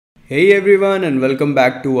Hey everyone and welcome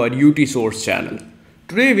back to our UTSOURCE channel.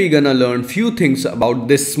 Today we're gonna learn few things about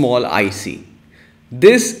this small IC.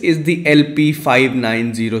 This is the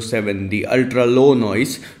LP5907, the ultra low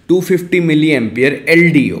noise 250 milliampere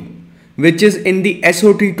LDO, which is in the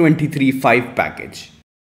SOT235 package.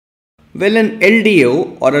 Well, an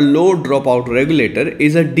LDO or a low dropout regulator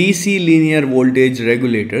is a DC linear voltage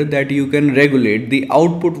regulator that you can regulate the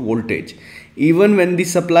output voltage even when the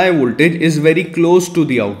supply voltage is very close to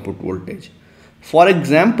the output voltage. For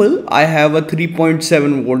example, I have a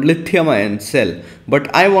 3.7 volt lithium ion cell,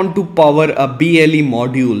 but I want to power a BLE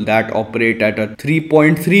module that operates at a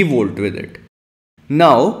 3.3 volt with it.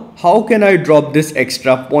 Now, how can I drop this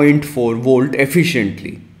extra 0.4 volt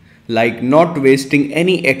efficiently? Like not wasting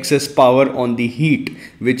any excess power on the heat,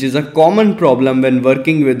 which is a common problem when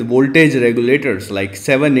working with voltage regulators like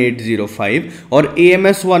 7805 or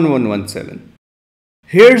AMS 1117.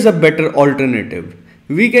 Here's a better alternative.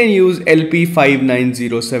 We can use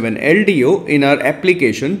LP5907 LDO in our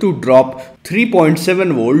application to drop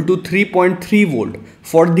 3.7 volt to 3.3 volt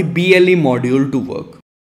for the BLE module to work.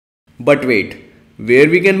 But wait, where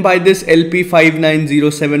we can buy this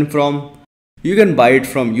LP5907 from? You can buy it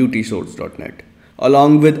from UTSOURCE.net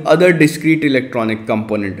along with other discrete electronic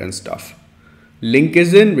component and stuff. Link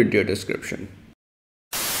is in video description.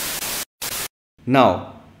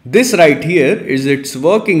 Now, this right here is its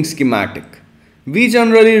working schematic. We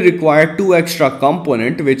generally require two extra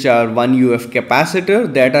components, which are one UF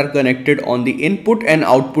capacitor that are connected on the input and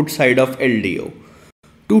output side of LDO.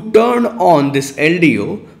 To turn on this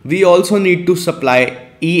LDO, we also need to supply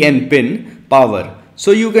EN pin power. So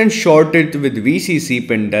you can short it with VCC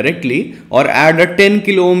pin directly or add a 10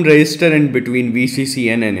 kilo ohm resistor in between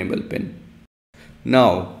VCC and enable pin.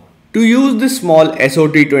 Now, to use this small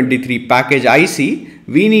SOT23 package IC,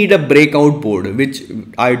 we need a breakout board, which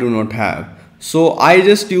I do not have. So I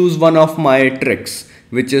just use one of my tricks,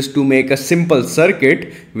 which is to make a simple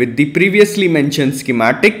circuit with the previously mentioned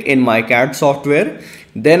schematic in my CAD software.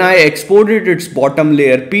 Then I exported its bottom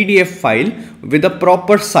layer PDF file with a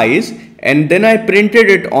proper size, and then I printed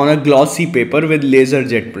it on a glossy paper with laser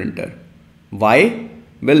jet printer. Why?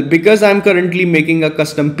 Well, because I'm currently making a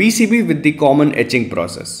custom PCB with the common etching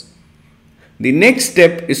process. The next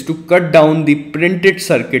step is to cut down the printed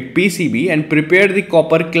circuit PCB and prepare the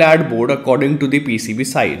copper clad board according to the PCB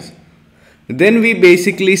size. Then we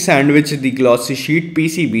basically sandwich the glossy sheet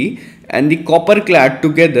PCB and the copper clad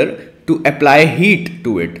together to apply heat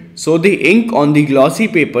to it, so the ink on the glossy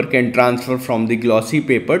paper can transfer from the glossy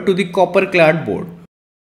paper to the copper clad board.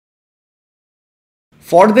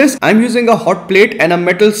 For this, I'm using a hot plate and a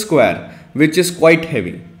metal square, which is quite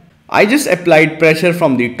heavy. I just applied pressure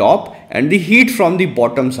from the top and the heat from the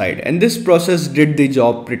bottom side, and this process did the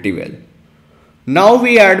job pretty well. Now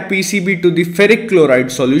we add PCB to the ferric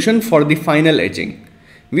chloride solution for the final etching.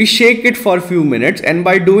 We shake it for a few minutes, and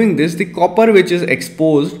by doing this, the copper which is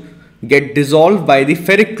exposed get dissolved by the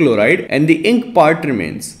ferric chloride and the ink part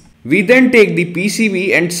remains. We then take the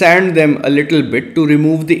PCB and sand them a little bit to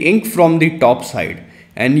remove the ink from the top side,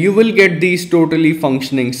 and you will get this totally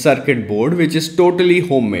functioning circuit board, which is totally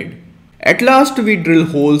homemade. At last we drill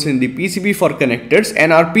holes in the PCB for connectors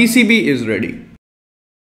and our PCB is ready.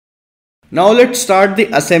 Now let's start the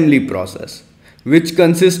assembly process, which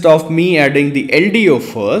consists of me adding the LDO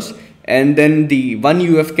first and then the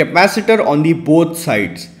 1 UF capacitor on the both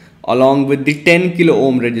sides, along with the 10 kilo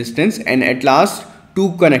ohm resistance, and at last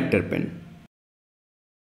 2 connector pin.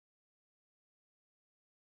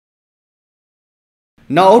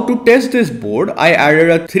 Now to test this board, I added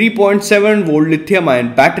a 3.7 volt lithium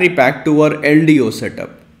ion battery pack to our LDO setup.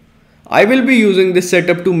 I will be using this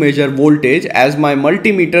setup to measure voltage as my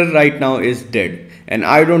multimeter right now is dead and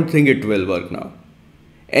I don't think it will work now.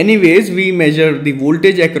 Anyways, we measure the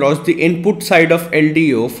voltage across the input side of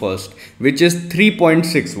LDO first, which is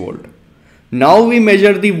 3.6 volt. Now we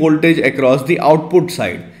measure the voltage across the output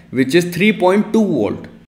side, which is 3.2 volt.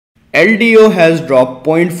 LDO has dropped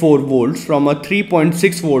 0.4 volts from a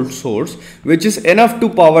 3.6 volt source, which is enough to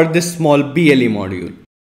power this small BLE module.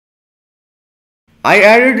 I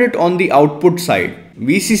added it on the output side,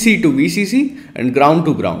 VCC to VCC and ground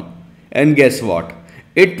to ground. And guess what?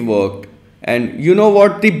 It worked. And you know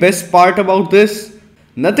what the best part about this?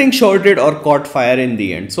 Nothing shorted or caught fire in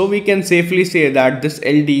the end. So we can safely say that this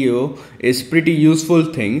LDO is pretty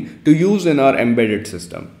useful thing to use in our embedded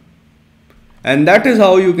system. And that is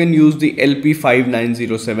how you can use the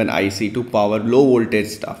LP5907 IC to power low voltage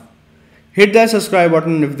stuff. Hit that subscribe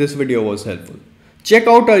button if this video was helpful. Check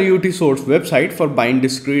out our UTSOURCE website for buying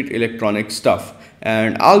discrete electronic stuff.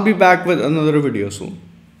 And I'll be back with another video soon.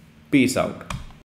 Peace out.